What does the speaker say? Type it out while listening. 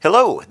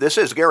Hello, this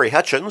is Gary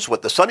Hutchins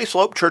with the Sunny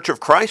Slope Church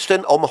of Christ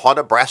in Omaha,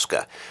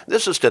 Nebraska.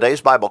 This is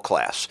today's Bible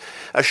class,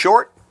 a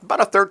short,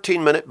 about a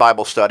 13-minute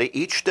Bible study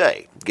each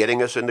day,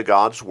 getting us into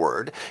God's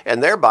Word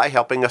and thereby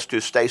helping us to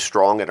stay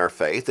strong in our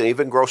faith and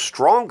even grow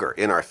stronger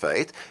in our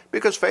faith,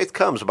 because faith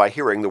comes by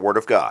hearing the Word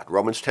of God,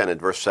 Romans 10 and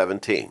verse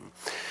 17.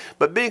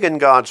 But being in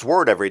God's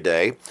Word every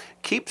day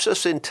keeps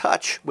us in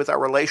touch with our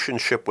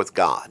relationship with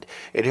God.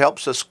 It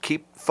helps us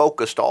keep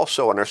focused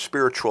also on our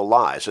spiritual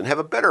lives and have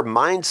a better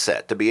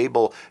mindset to be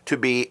able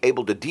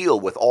to deal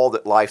with all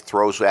that life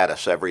throws at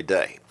us every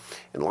day.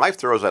 And life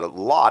throws a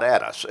lot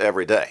at us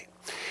every day.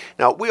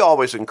 Now, we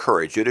always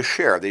encourage you to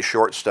share these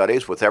short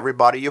studies with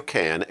everybody you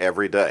can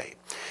every day.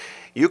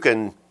 You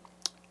can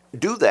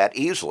do that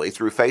easily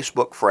through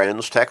Facebook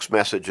friends, text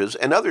messages,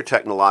 and other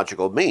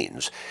technological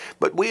means.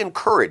 But we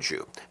encourage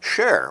you,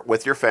 share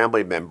with your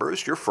family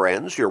members, your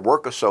friends, your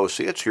work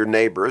associates, your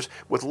neighbors,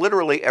 with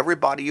literally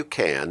everybody you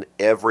can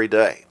every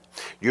day.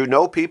 You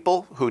know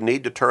people who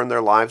need to turn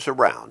their lives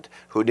around,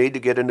 who need to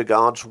get into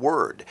God's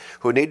Word,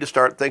 who need to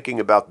start thinking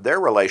about their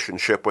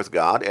relationship with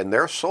God and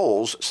their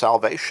soul's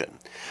salvation.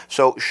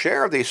 So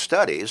share these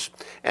studies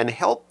and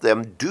help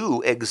them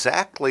do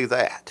exactly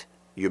that.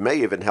 You may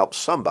even help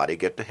somebody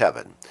get to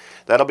heaven.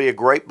 That'll be a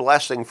great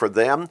blessing for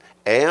them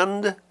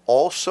and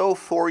also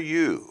for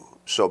you.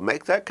 So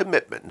make that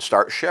commitment and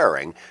start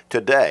sharing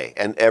today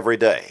and every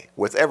day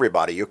with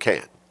everybody you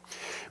can.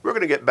 We're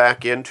going to get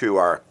back into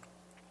our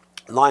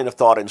line of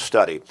thought and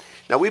study.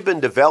 Now, we've been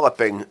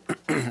developing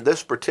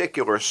this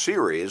particular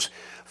series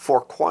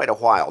for quite a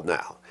while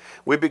now.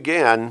 We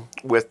began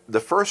with the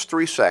first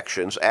three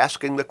sections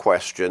asking the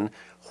question,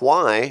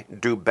 why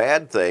do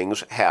bad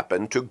things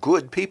happen to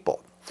good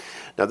people?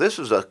 Now, this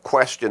is a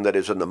question that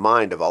is in the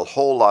mind of a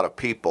whole lot of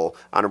people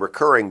on a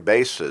recurring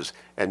basis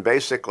and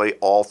basically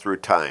all through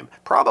time,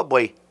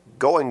 probably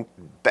going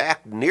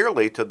back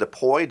nearly to the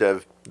point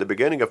of the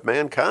beginning of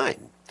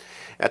mankind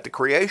at the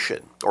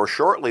creation, or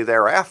shortly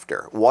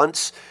thereafter,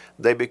 once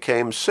they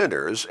became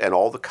sinners and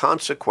all the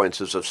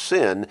consequences of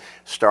sin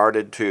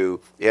started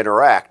to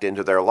interact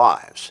into their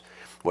lives.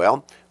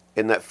 Well,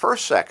 in that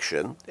first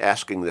section,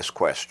 asking this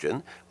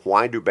question,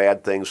 why do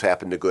bad things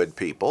happen to good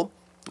people?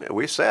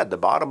 We said the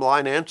bottom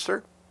line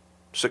answer,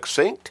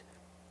 succinct,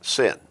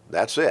 sin.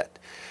 That's it.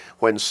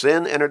 When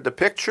sin entered the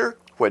picture,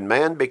 when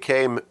man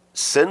became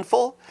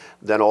sinful,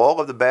 then all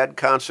of the bad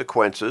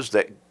consequences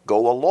that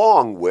go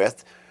along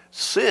with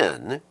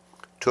sin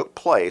took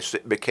place.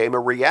 It became a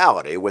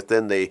reality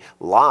within the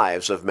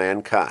lives of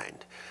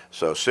mankind.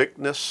 So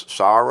sickness,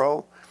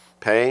 sorrow,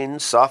 pain,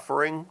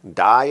 suffering,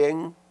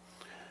 dying,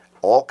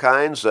 all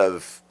kinds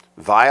of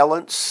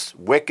violence,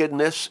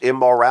 wickedness,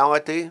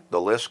 immorality,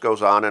 the list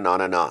goes on and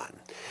on and on.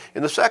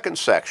 In the second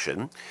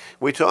section,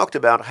 we talked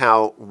about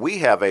how we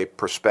have a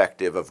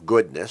perspective of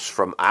goodness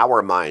from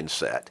our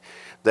mindset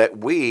that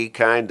we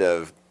kind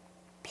of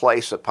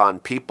place upon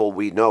people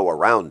we know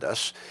around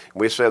us.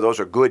 We say those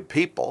are good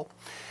people,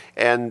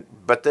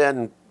 but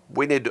then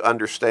we need to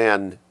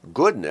understand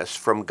goodness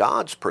from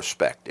God's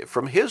perspective,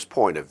 from His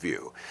point of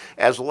view,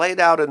 as laid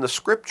out in the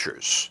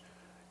Scriptures,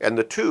 and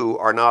the two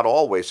are not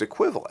always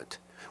equivalent.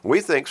 We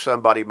think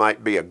somebody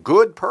might be a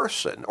good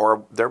person,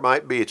 or there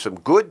might be some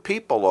good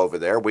people over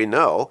there, we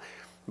know,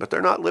 but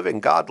they're not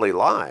living godly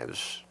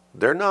lives.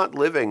 They're not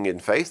living in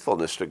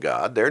faithfulness to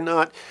God. They're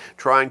not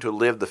trying to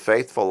live the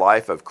faithful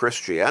life of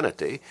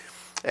Christianity,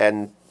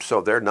 and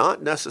so they're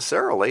not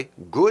necessarily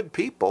good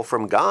people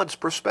from God's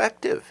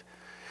perspective.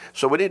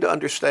 So we need to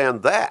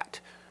understand that.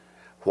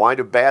 Why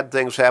do bad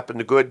things happen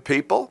to good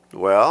people?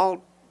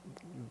 Well,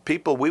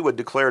 people we would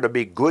declare to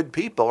be good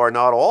people are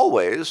not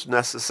always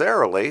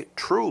necessarily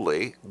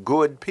truly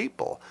good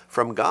people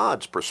from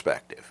God's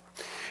perspective.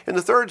 In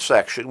the third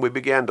section, we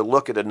began to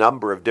look at a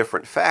number of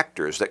different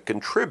factors that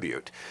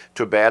contribute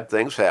to bad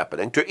things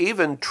happening to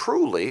even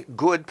truly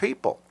good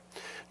people.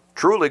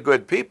 Truly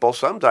good people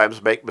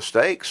sometimes make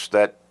mistakes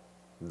that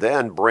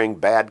then bring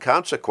bad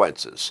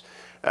consequences.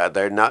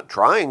 They're not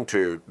trying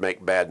to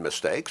make bad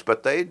mistakes,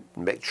 but they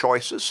make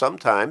choices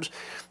sometimes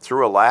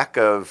through a lack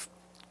of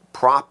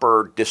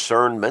proper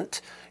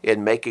discernment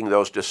in making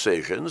those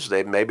decisions.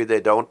 Maybe they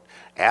don't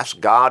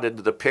ask God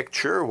into the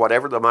picture,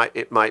 whatever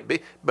it might be,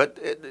 but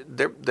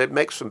they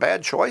make some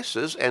bad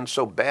choices, and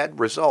so bad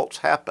results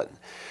happen.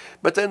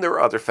 But then there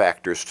are other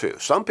factors too.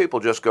 Some people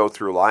just go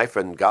through life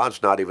and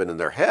God's not even in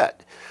their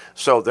head,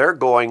 so they're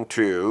going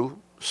to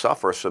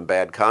suffer some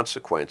bad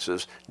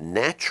consequences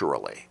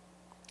naturally.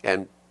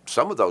 And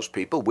some of those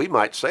people, we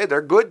might say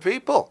they're good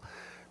people,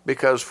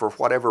 because for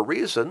whatever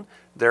reason,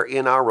 they're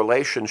in our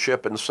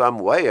relationship in some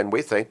way, and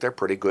we think they're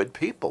pretty good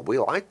people. We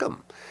like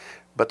them.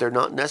 But they're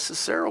not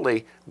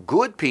necessarily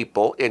good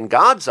people in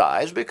God's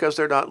eyes because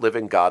they're not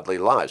living godly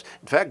lives.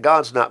 In fact,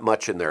 God's not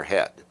much in their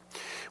head.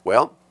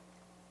 Well,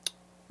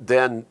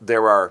 then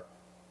there are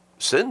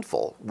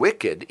sinful,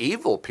 wicked,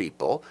 evil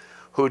people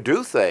who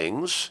do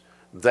things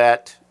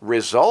that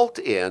result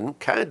in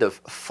kind of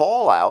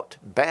fallout,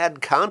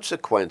 bad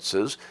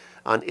consequences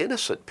on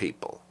innocent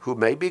people who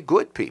may be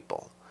good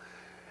people.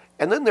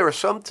 And then there are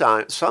some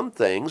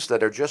things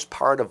that are just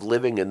part of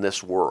living in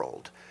this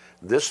world.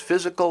 This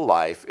physical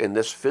life in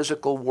this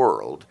physical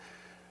world,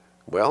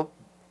 well,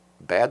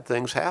 bad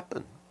things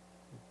happen.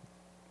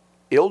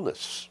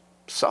 Illness,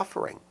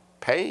 suffering,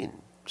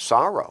 pain,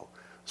 sorrow,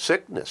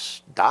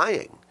 sickness,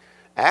 dying,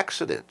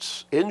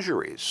 accidents,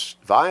 injuries,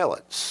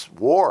 violence,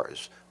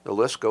 wars. The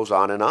list goes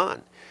on and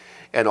on.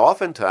 And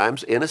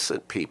oftentimes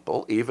innocent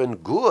people, even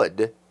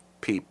good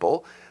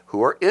people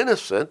who are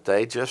innocent,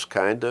 they just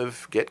kind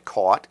of get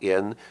caught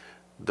in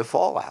the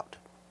fallout.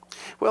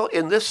 Well,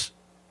 in this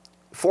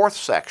fourth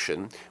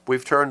section,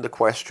 we've turned the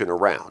question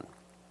around.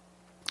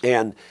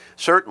 And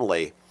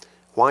certainly,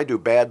 why do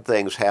bad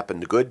things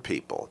happen to good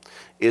people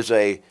is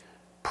a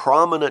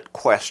prominent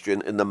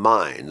question in the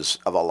minds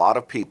of a lot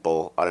of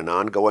people on an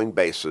ongoing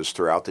basis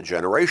throughout the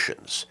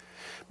generations.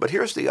 But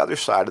here's the other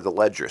side of the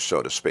ledger,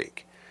 so to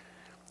speak.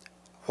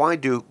 Why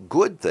do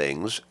good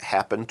things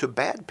happen to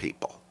bad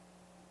people?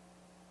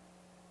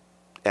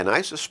 And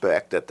I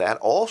suspect that that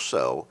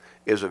also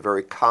is a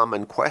very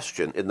common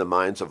question in the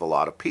minds of a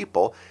lot of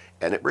people,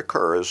 and it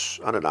recurs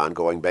on an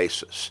ongoing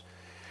basis.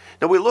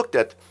 Now we looked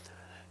at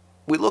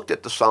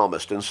the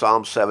psalmist in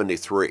Psalm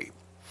 73,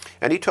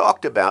 and he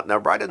talked about, now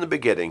right in the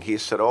beginning, he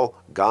said, oh,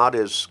 God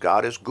is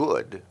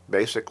good,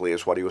 basically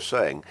is what he was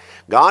saying.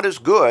 God is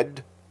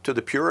good to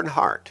the pure in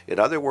heart. In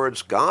other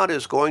words, God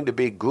is going to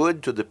be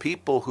good to the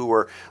people who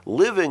are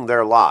living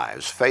their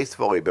lives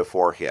faithfully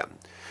before him.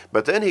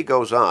 But then he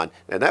goes on,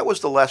 and that was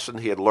the lesson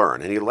he had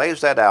learned, and he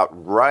lays that out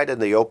right in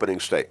the opening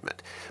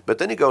statement. But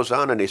then he goes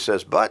on and he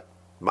says, but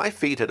my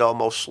feet had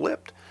almost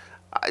slipped.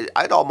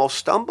 I'd almost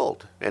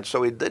stumbled. And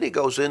so then he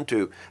goes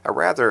into a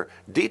rather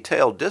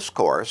detailed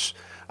discourse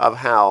of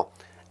how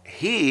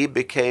he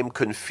became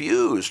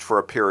confused for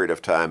a period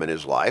of time in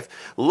his life,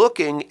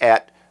 looking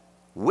at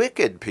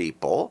wicked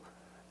people,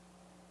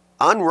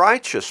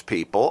 unrighteous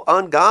people,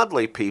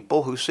 ungodly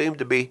people who seemed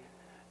to be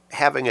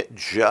having it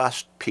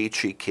just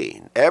peachy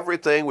keen.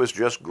 Everything was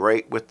just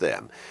great with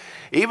them.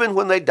 Even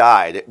when they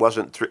died, it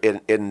wasn't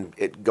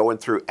going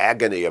through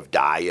agony of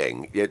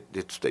dying.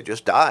 They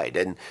just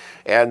died,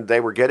 and they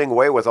were getting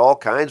away with all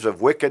kinds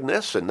of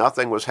wickedness, and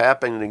nothing was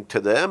happening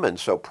to them, and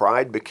so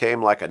pride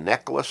became like a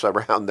necklace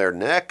around their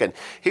neck, and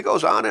he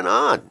goes on.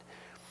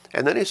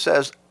 And then he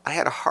says, I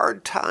had a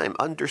hard time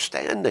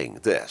understanding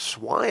this,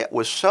 why it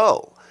was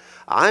so.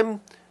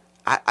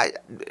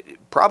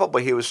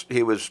 Probably he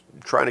was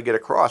trying to get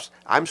across,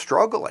 I'm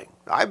struggling.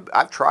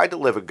 I've tried to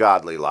live a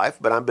godly life,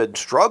 but I've been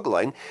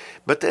struggling.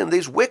 But then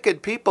these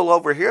wicked people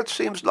over here, it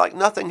seems like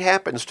nothing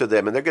happens to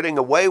them, and they're getting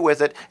away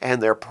with it,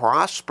 and they're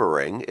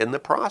prospering in the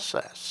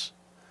process.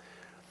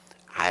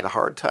 I had a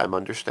hard time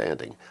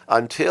understanding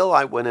until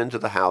I went into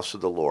the house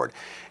of the Lord.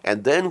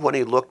 And then when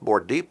he looked more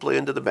deeply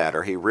into the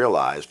matter, he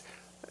realized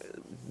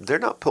they're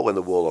not pulling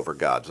the wool over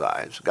God's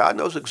eyes. God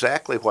knows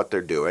exactly what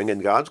they're doing,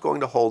 and God's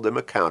going to hold them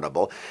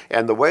accountable.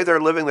 And the way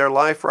they're living their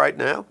life right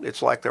now,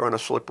 it's like they're on a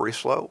slippery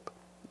slope.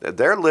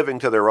 They're living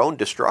to their own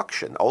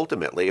destruction,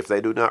 ultimately, if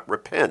they do not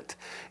repent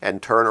and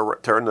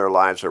turn their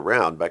lives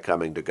around by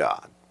coming to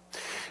God.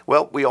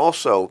 Well, we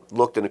also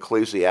looked in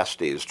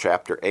Ecclesiastes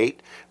chapter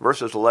 8,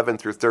 verses 11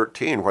 through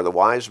 13, where the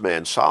wise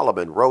man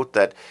Solomon wrote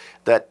that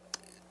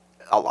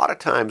a lot of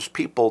times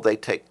people, they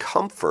take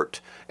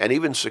comfort and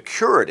even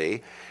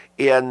security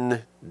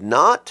in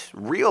not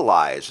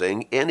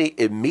realizing any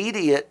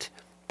immediate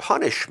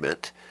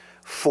punishment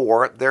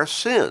for their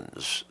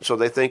sins. So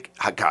they think,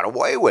 I got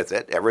away with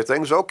it,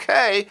 everything's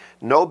okay,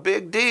 no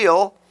big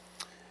deal.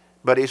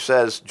 But he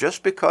says,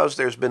 just because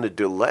there's been a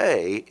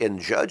delay in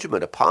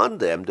judgment upon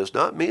them does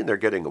not mean they're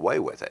getting away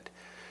with it.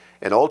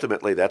 And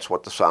ultimately, that's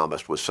what the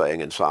psalmist was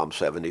saying in Psalm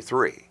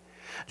 73.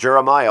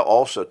 Jeremiah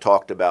also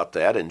talked about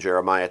that in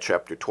Jeremiah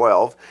chapter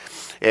 12,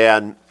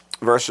 and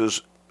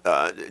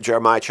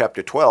Jeremiah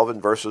chapter 12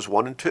 and verses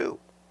 1 and 2.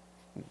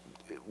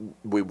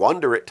 We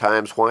wonder at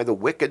times why the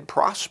wicked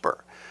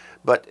prosper.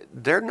 But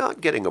they're not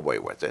getting away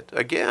with it.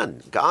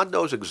 Again, God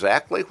knows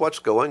exactly what's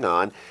going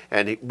on,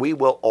 and we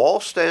will all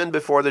stand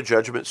before the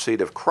judgment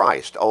seat of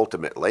Christ,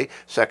 ultimately,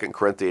 2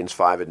 Corinthians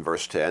 5 and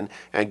verse 10,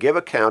 and give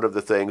account of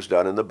the things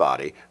done in the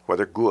body,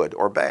 whether good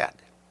or bad.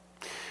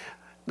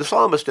 The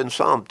psalmist in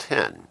Psalm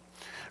 10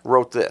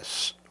 wrote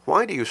this,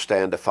 Why do you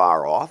stand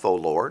afar off, O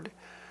Lord?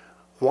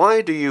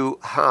 Why do you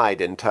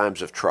hide in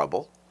times of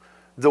trouble?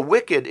 The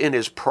wicked in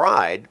his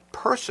pride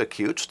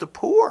persecutes the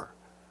poor.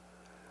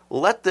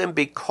 Let them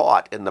be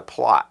caught in the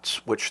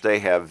plots which they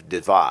have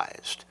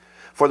devised.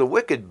 For the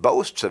wicked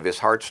boasts of his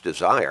heart's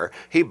desire.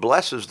 He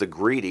blesses the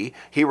greedy.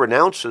 He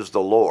renounces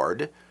the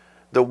Lord.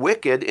 The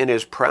wicked in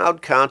his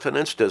proud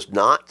countenance does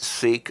not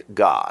seek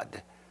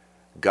God.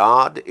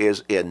 God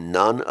is in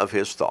none of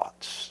his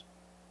thoughts.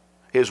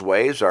 His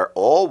ways are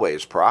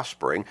always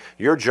prospering.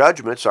 Your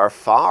judgments are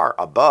far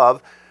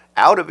above,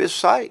 out of his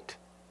sight.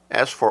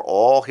 As for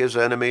all his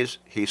enemies,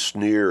 he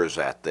sneers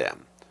at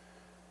them.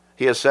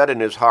 He has said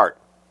in his heart,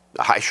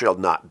 I shall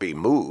not be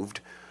moved.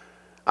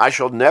 I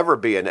shall never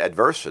be in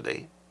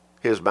adversity.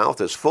 His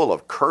mouth is full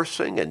of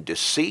cursing and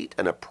deceit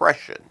and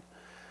oppression.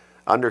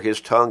 Under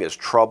his tongue is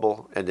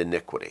trouble and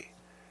iniquity.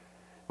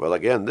 Well,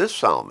 again, this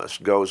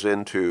psalmist goes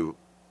into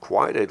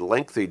quite a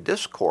lengthy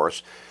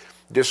discourse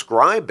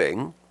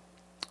describing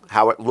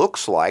how it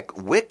looks like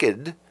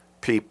wicked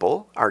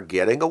people are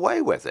getting away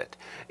with it,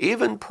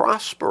 even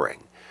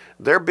prospering.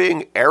 They're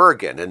being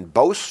arrogant and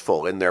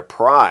boastful in their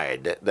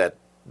pride that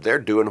they're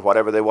doing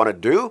whatever they want to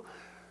do,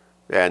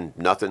 and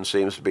nothing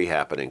seems to be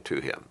happening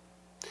to him.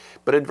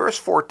 But in verse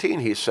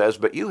 14 he says,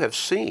 "But you have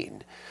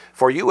seen,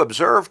 for you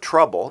observe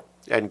trouble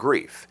and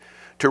grief.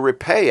 To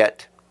repay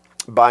it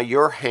by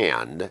your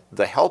hand,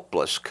 the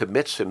helpless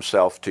commits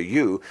himself to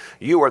you.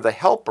 You are the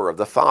helper of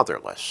the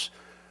fatherless.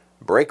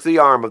 Break the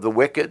arm of the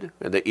wicked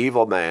and the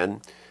evil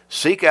man.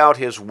 Seek out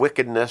his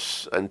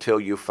wickedness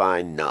until you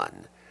find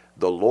none.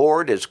 The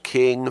Lord is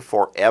king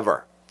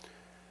forever.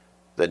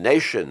 The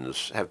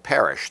nations have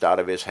perished out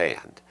of his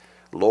hand.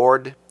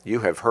 Lord, you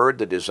have heard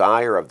the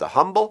desire of the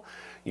humble.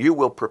 You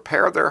will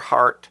prepare their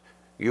heart.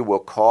 You will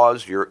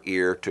cause your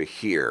ear to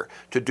hear,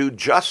 to do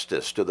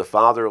justice to the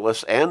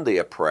fatherless and the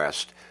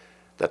oppressed,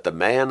 that the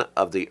man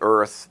of the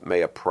earth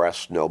may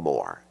oppress no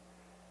more."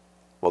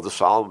 Well,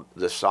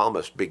 the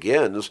psalmist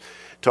begins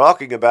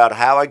talking about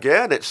how,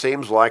 again, it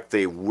seems like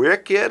the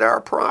wicked are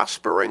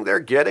prospering. They're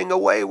getting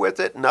away with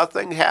it.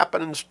 Nothing's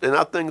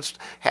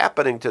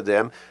happening to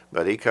them.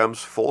 But he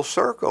comes full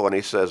circle and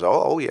he says,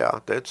 oh yeah,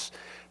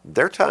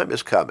 their time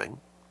is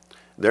coming.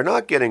 They're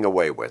not getting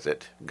away with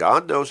it.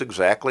 God knows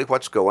exactly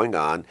what's going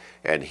on,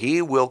 and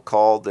he will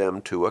call them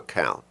to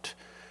account.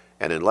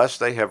 And unless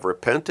they have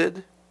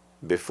repented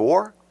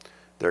before,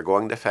 they're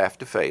going to have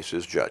to face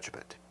his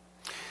judgment.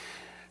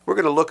 We're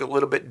going to look a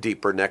little bit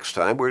deeper next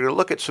time. We're going to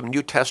look at some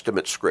New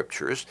Testament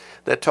scriptures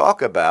that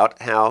talk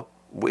about how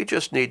we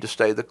just need to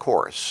stay the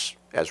course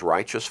as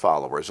righteous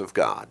followers of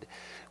God.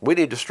 We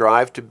need to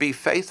strive to be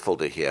faithful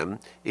to him,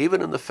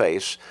 even in the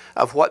face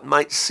of what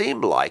might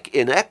seem like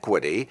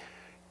inequity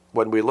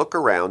when we look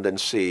around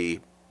and see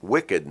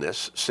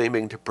wickedness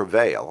seeming to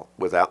prevail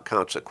without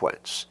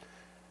consequence.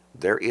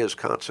 There is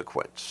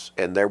consequence,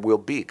 and there will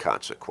be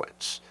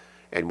consequence.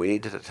 And we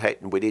need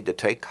to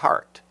take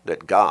heart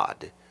that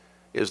God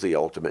is the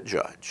ultimate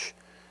judge,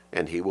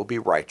 and he will be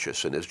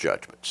righteous in his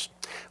judgments.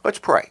 Let's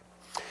pray.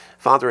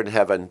 Father in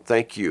heaven,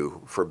 thank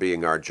you for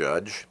being our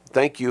judge.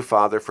 Thank you,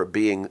 Father, for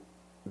being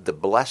the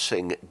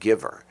blessing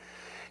giver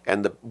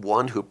and the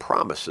one who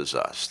promises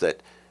us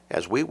that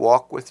as we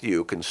walk with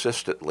you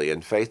consistently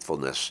in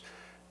faithfulness,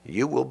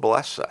 you will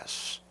bless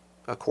us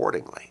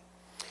accordingly.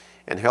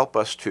 And help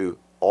us to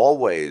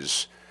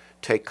always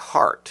take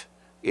heart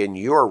in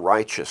your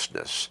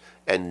righteousness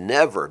and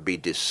never be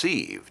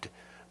deceived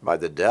by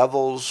the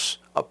devil's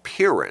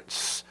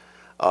appearance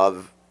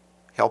of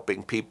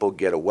helping people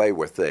get away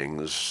with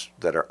things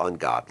that are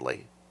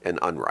ungodly and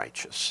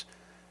unrighteous.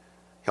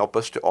 Help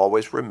us to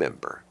always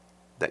remember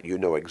that you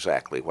know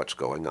exactly what's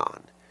going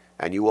on,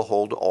 and you will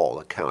hold all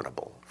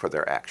accountable for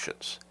their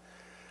actions.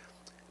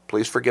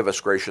 Please forgive us,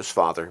 gracious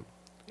Father.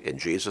 In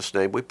Jesus'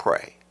 name we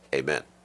pray. Amen.